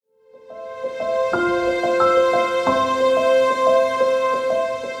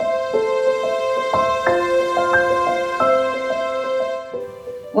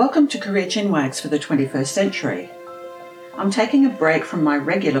Career Chinwags for the 21st century. I'm taking a break from my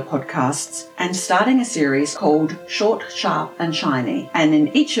regular podcasts and starting a series called Short, Sharp and Shiny. And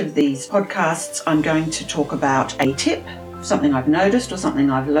in each of these podcasts, I'm going to talk about a tip, something I've noticed or something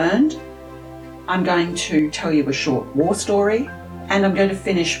I've learned. I'm going to tell you a short war story, and I'm going to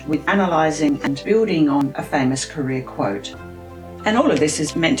finish with analysing and building on a famous career quote. And all of this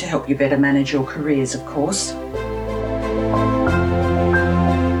is meant to help you better manage your careers, of course.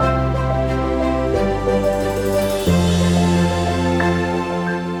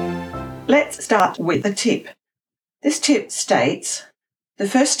 Let's start with the tip. This tip states, the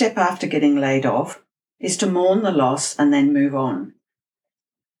first step after getting laid off is to mourn the loss and then move on.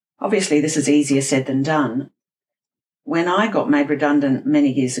 Obviously, this is easier said than done. When I got made redundant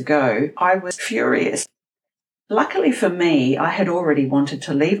many years ago, I was furious. Luckily for me, I had already wanted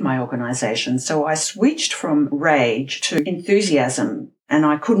to leave my organisation, so I switched from rage to enthusiasm, and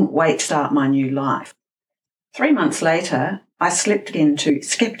I couldn't wait to start my new life. 3 months later, I slipped into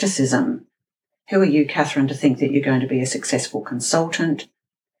scepticism. Who are you, Catherine, to think that you're going to be a successful consultant?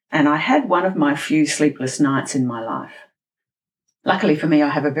 And I had one of my few sleepless nights in my life. Luckily for me, I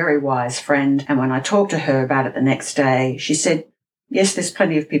have a very wise friend, and when I talked to her about it the next day, she said, yes, there's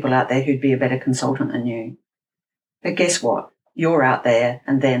plenty of people out there who'd be a better consultant than you. But guess what? You're out there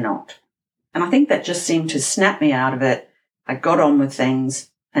and they're not. And I think that just seemed to snap me out of it. I got on with things,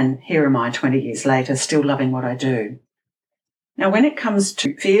 and here am I 20 years later, still loving what I do. Now, when it comes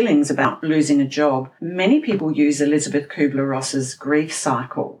to feelings about losing a job, many people use Elizabeth Kubler-Ross's grief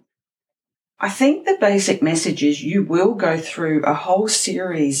cycle. I think the basic message is you will go through a whole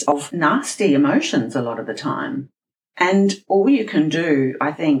series of nasty emotions a lot of the time. And all you can do,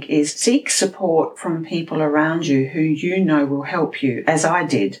 I think, is seek support from people around you who you know will help you, as I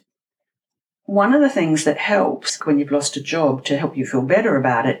did. One of the things that helps when you've lost a job to help you feel better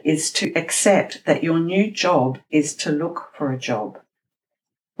about it is to accept that your new job is to look for a job.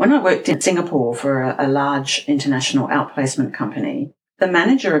 When I worked in Singapore for a large international outplacement company, the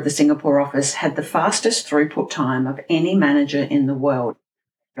manager of the Singapore office had the fastest throughput time of any manager in the world.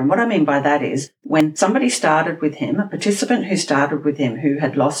 And what I mean by that is when somebody started with him, a participant who started with him who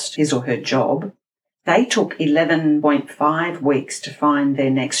had lost his or her job, they took 11.5 weeks to find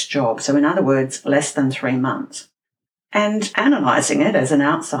their next job. So in other words, less than 3 months. And analysing it as an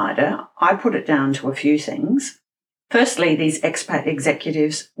outsider, I put it down to a few things. Firstly, these expat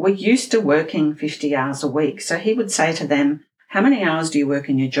executives were used to working 50 hours a week. So he would say to them, how many hours do you work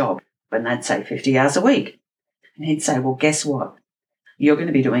in your job? And they'd say 50 hours a week. And he'd say, well, guess what? You're going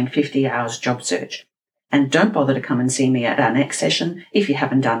to be doing 50 hours job search. And don't bother to come and see me at our next session if you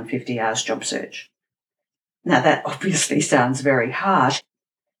haven't done 50 hours job search. Now, that obviously sounds very harsh.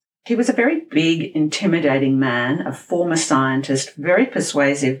 He was a very big, intimidating man, a former scientist, very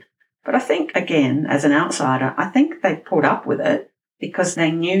persuasive. But I think, again, as an outsider, I think they put up with it because they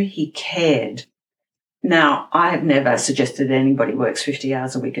knew he cared. Now, I have never suggested anybody works 50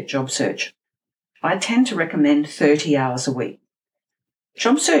 hours a week at job search. I tend to recommend 30 hours a week.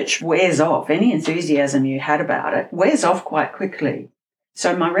 Job search wears off. Any enthusiasm you had about it wears off quite quickly.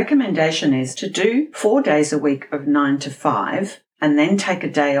 So my recommendation is to do 4 days a week of 9 to 5 and then take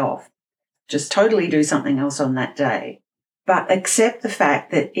a day off. Just totally do something else on that day. But accept the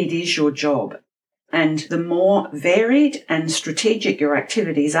fact that it is your job. And the more varied and strategic your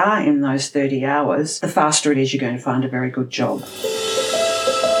activities are in those 30 hours, the faster it is you're going to find a very good job.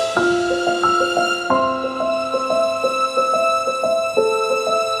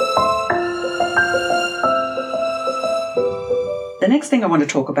 The next thing I want to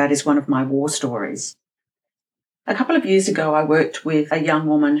talk about is one of my war stories. A couple of years ago, I worked with a young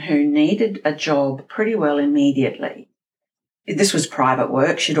woman who needed a job pretty well immediately. This was private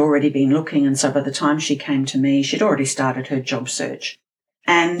work. She'd already been looking, and so by the time she came to me, she'd already started her job search.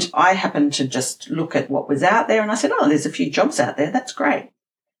 And I happened to just look at what was out there, and I said, oh, there's a few jobs out there. That's great.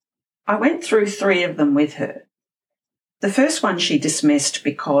 I went through 3 of them with her. The first one she dismissed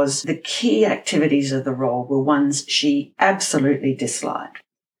because the key activities of the role were ones she absolutely disliked.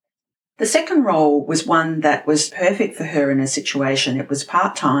 The second role was one that was perfect for her in a situation. It was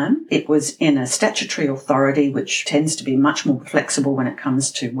part-time. It was in a statutory authority, which tends to be much more flexible when it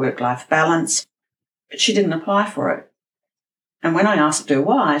comes to work-life balance. But she didn't apply for it. And when I asked her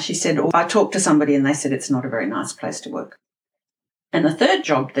why, she said, oh, I talked to somebody and they said it's not a very nice place to work. And the third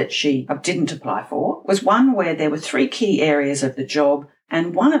job that she didn't apply for was one where there were 3 key areas of the job,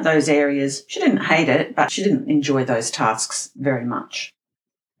 and one of those areas, she didn't hate it, but she didn't enjoy those tasks very much.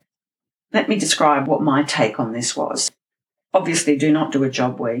 Let me describe what my take on this was. Obviously, do not do a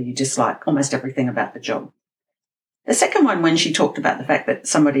job where you dislike almost everything about the job. The second one, when she talked about the fact that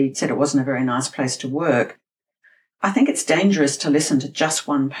somebody said it wasn't a very nice place to work, I think it's dangerous to listen to just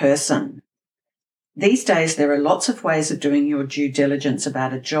one person. These days, there are lots of ways of doing your due diligence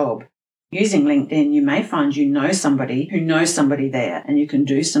about a job. Using LinkedIn, you may find you know somebody who knows somebody there, and you can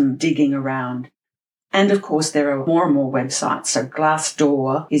do some digging around. And of course, there are more and more websites. So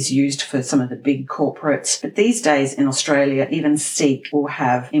Glassdoor is used for some of the big corporates. But these days in Australia, even Seek will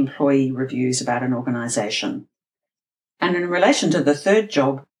have employee reviews about an organisation. And in relation to the third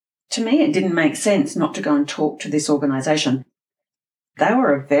job, to me, it didn't make sense not to go and talk to this organisation. They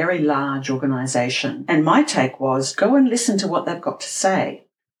were a very large organisation. And my take was, go and listen to what they've got to say.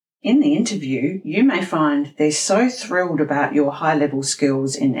 In the interview, you may find they're so thrilled about your high-level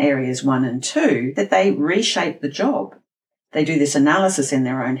skills in areas 1 and 2 that they reshape the job. They do this analysis in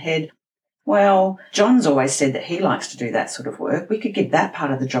their own head. Well, John's always said that he likes to do that sort of work. We could give that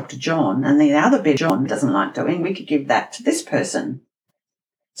part of the job to John, and the other bit John doesn't like doing, we could give that to this person.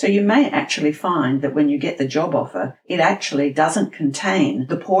 So you may actually find that when you get the job offer, it actually doesn't contain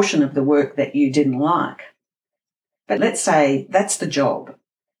the portion of the work that you didn't like. But let's say that's the job.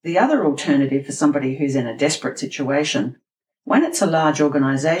 The other alternative for somebody who's in a desperate situation, when it's a large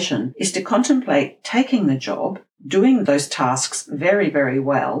organisation, is to contemplate taking the job, doing those tasks very, very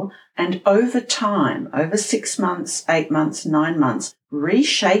well, and over time, over 6 months, 8 months, 9 months,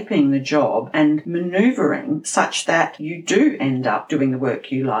 reshaping the job and manoeuvring such that you do end up doing the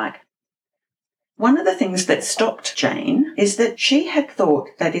work you like. One of the things that stopped Jane is that she had thought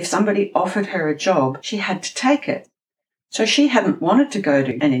that if somebody offered her a job, she had to take it. So she hadn't wanted to go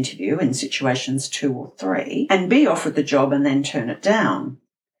to an interview in situations 2 or 3 and be offered the job and then turn it down.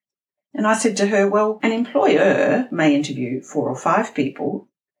 And I said to her, well, an employer may interview 4 or 5 people.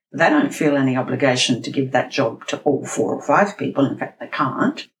 They don't feel any obligation to give that job to all 4 or 5 people. In fact, they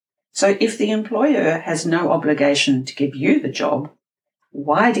can't. So if the employer has no obligation to give you the job,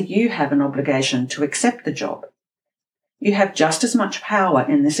 why do you have an obligation to accept the job? You have just as much power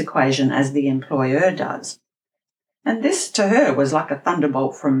in this equation as the employer does. And this, to her, was like a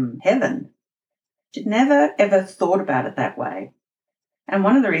thunderbolt from heaven. She'd never, ever thought about it that way. And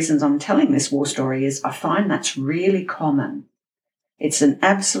one of the reasons I'm telling this war story is I find that's really common. It's an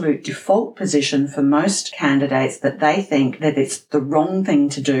absolute default position for most candidates that they think that it's the wrong thing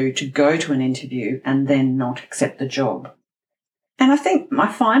to do to go to an interview and then not accept the job. And I think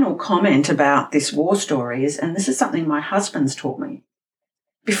my final comment about this war story is, and this is something my husband's taught me,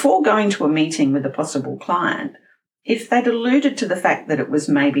 before going to a meeting with a possible client, if they'd alluded to the fact that it was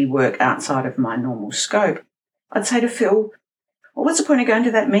maybe work outside of my normal scope, I'd say to Phil, well, what's the point of going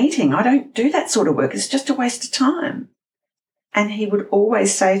to that meeting? I don't do that sort of work. It's just a waste of time. And he would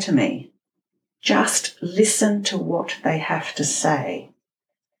always say to me, just listen to what they have to say.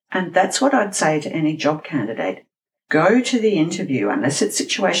 And that's what I'd say to any job candidate. Go to the interview, unless it's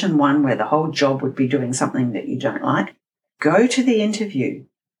situation 1 where the whole job would be doing something that you don't like. Go to the interview.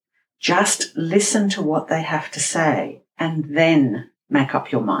 Just listen to what they have to say and then make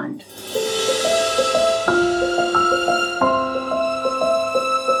up your mind.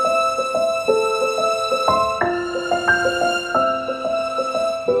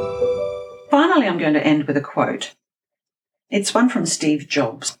 Finally, I'm going to end with a quote. It's one from Steve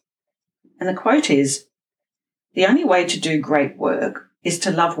Jobs. And the quote is, "The only way to do great work is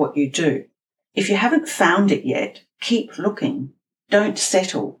to love what you do. If you haven't found it yet, keep looking. Don't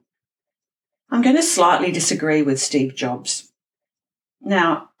settle." I'm going to slightly disagree with Steve Jobs.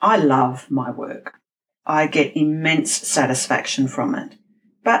 Now, I love my work. I get immense satisfaction from it.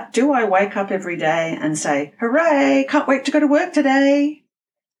 But do I wake up every day and say, hooray, can't wait to go to work today?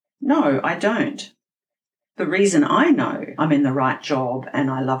 No, I don't. The reason I know I'm in the right job and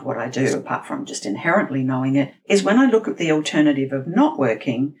I love what I do, apart from just inherently knowing it, is when I look at the alternative of not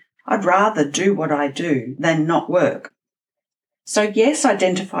working, I'd rather do what I do than not work. So yes,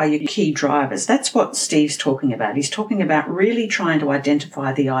 identify your key drivers. That's what Steve's talking about. He's talking about really trying to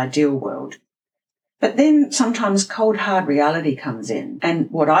identify the ideal world. But then sometimes cold, hard reality comes in. And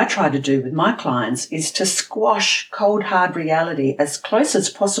what I try to do with my clients is to squash cold, hard reality as close as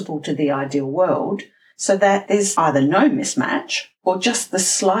possible to the ideal world so that there's either no mismatch or just the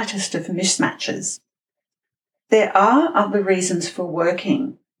slightest of mismatches. There are other reasons for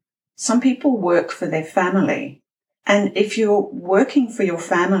working. Some people work for their family. And if you're working for your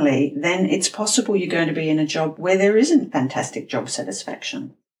family, then it's possible you're going to be in a job where there isn't fantastic job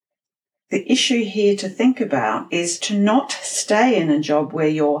satisfaction. The issue here to think about is to not stay in a job where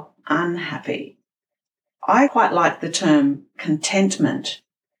you're unhappy. I quite like the term contentment.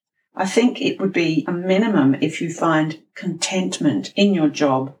 I think it would be a minimum if you find contentment in your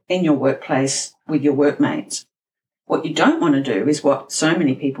job, in your workplace, with your workmates. What you don't want to do is what so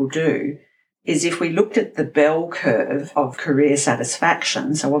many people do, is if we looked at the bell curve of career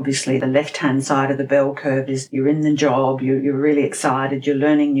satisfaction, so obviously the left-hand side of the bell curve is you're in the job, you're really excited, you're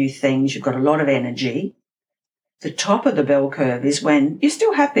learning new things, you've got a lot of energy. The top of the bell curve is when you're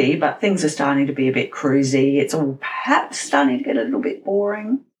still happy, but things are starting to be a bit cruisy. It's all perhaps starting to get a little bit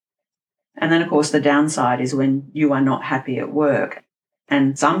boring. And then, of course, the downside is when you are not happy at work.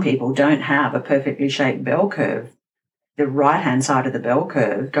 And some people don't have a perfectly shaped bell curve. The right-hand side of the bell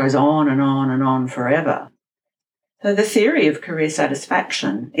curve goes on and on and on forever. So the theory of career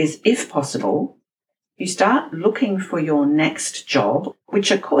satisfaction is, if possible, you start looking for your next job,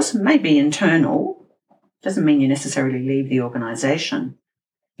 which of course may be internal, doesn't mean you necessarily leave the organisation.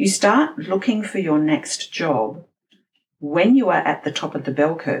 You start looking for your next job when you are at the top of the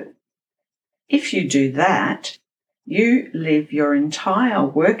bell curve. If you do that, you live your entire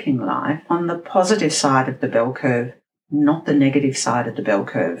working life on the positive side of the bell curve, not the negative side of the bell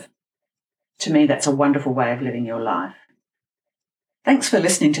curve. To me, that's a wonderful way of living your life. Thanks for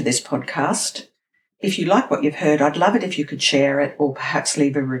listening to this podcast. If you like what you've heard, I'd love it if you could share it or perhaps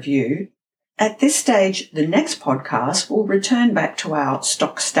leave a review. At this stage, the next podcast will return back to our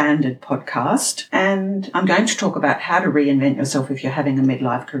stock standard podcast, and I'm going to talk about how to reinvent yourself if you're having a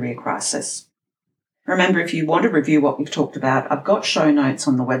midlife career crisis. Remember, if you want to review what we've talked about, I've got show notes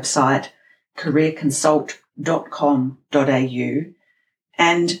on the website careerconsult.com.au,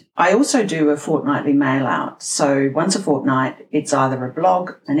 and I also do a fortnightly mail out. So once a fortnight, it's either a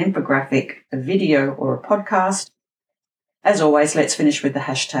blog, an infographic, a video, or a podcast. As always, let's finish with the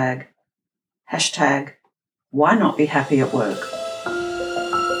hashtag. Hashtag, why not be happy at work?